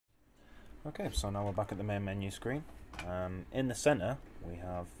Okay, so now we're back at the main menu screen. In the center we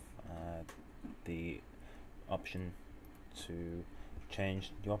have the option to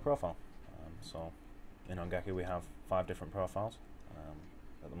change your profile. So in Ongaku we have 5 different profiles.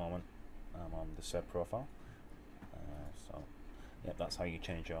 At the moment I'm on the said profile. So yep, that's how you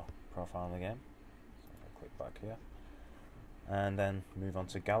change your profile in the game. So I'll click back here and then move on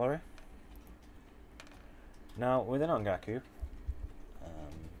to gallery. Now within Ongaku,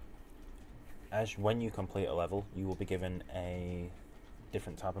 when you complete a level, you will be given a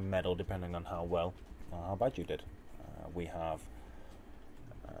different type of medal depending on how well or how bad you did. We have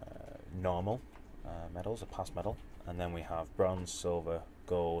normal medals, a pass medal, and then we have bronze, silver,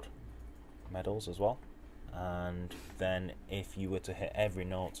 gold medals as well. And then if you were to hit every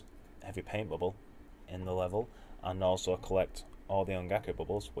note, every paint bubble in the level, and also collect all the Ongaku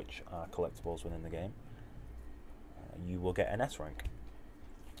bubbles, which are collectibles within the game, you will get an S rank.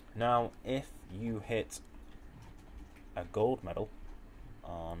 Now, if you hit a gold medal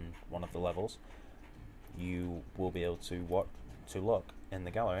on one of the levels, you will be able to look in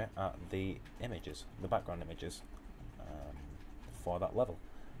the gallery at the images, the background images for that level.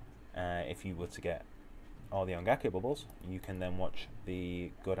 If you were to get all the Ongaku bubbles, you can then watch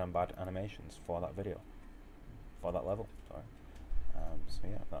the good and bad animations for that video, for that level. Sorry. So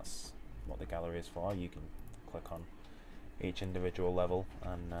yeah, that's what the gallery is for. You can click on each individual level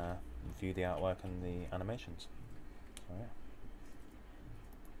and view the artwork and the animations. So yeah,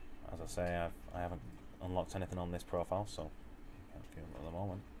 as I say, I haven't unlocked anything on this profile, so I can't view them at the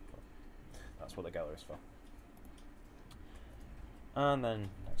moment, but that's what the gallery is for. And then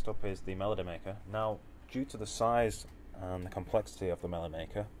next up is the Melody Maker. Now, due to the size and the complexity of the Melody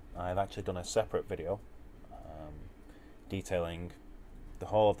Maker, I've actually done a separate video detailing the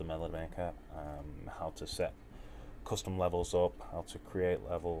whole of the Melody Maker, how to set custom levels up, how to create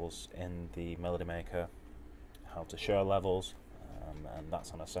levels in the Melody Maker, how to share levels, and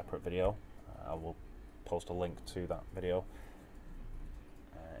that's on a separate video. I will post a link to that video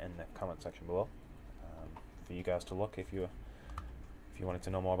in the comment section below for you guys to look if you wanted to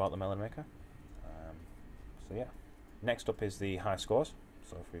know more about the Melody Maker. So yeah, next up is the high scores.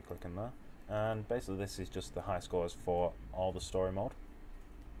 So if we click in there, and basically this is just the high scores for all the story mode.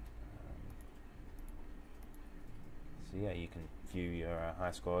 So yeah, you can view your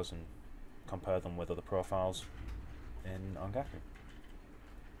high scores and compare them with other profiles in Ongaku.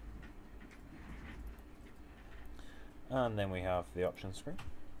 And then we have the options screen,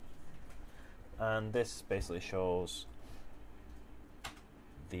 and this basically shows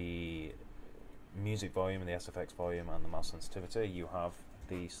the music volume and the SFX volume and the mouse sensitivity. You have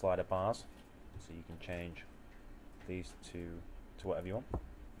the slider bars, so you can change these to whatever you want.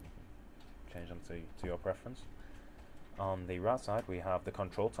 You can change them to your preference. On the right side we have the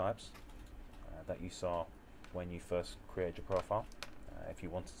control types that you saw when you first created your profile. If you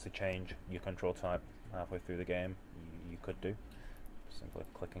wanted to change your control type halfway through the game, you could do, simply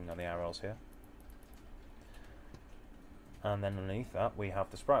clicking on the arrows here. And then underneath that we have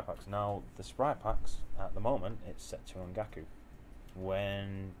the sprite packs. Now the sprite packs, at the moment it's set to Ongaku.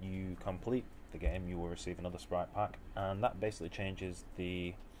 When you complete the game you will receive another sprite pack, and that basically changes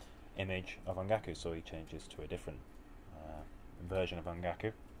the image of Ongaku, so he changes to a different version of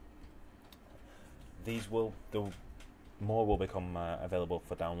Ongaku. More will become available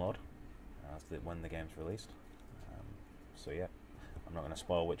for download when the game's released. So yeah, I'm not going to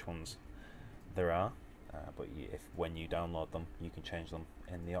spoil which ones there are, but when you download them you can change them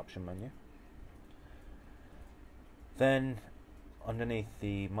in the option menu. Then underneath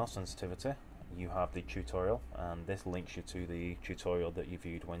the mouse sensitivity you have the tutorial, and this links you to the tutorial that you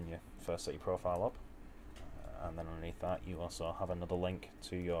viewed when you first set your profile up. And then underneath that you also have another link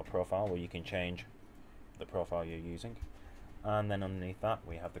to your profile where you can change the profile you're using. And then underneath that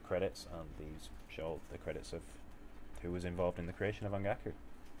we have the credits, and these show the credits of who was involved in the creation of Ongaku.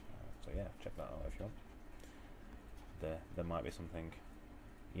 So yeah, check that out if you want. There might be something,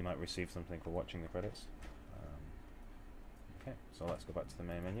 you might receive something for watching the credits. Okay, so let's go back to the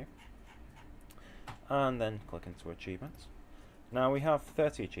main menu and then click into achievements. Now we have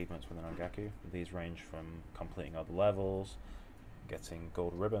 30 achievements within Ongaku. These range from completing all the levels, getting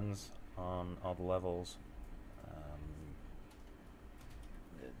gold ribbons on all the levels,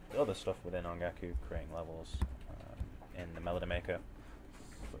 other stuff within Ongaku, creating levels in the Melody Maker.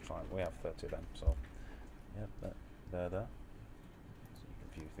 Looks like we have 30 of them, so yeah, they're there, so you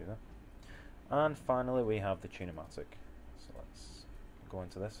can view through them. And finally we have the tunematic. So let's go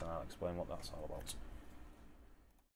into this and I'll explain what that's all about.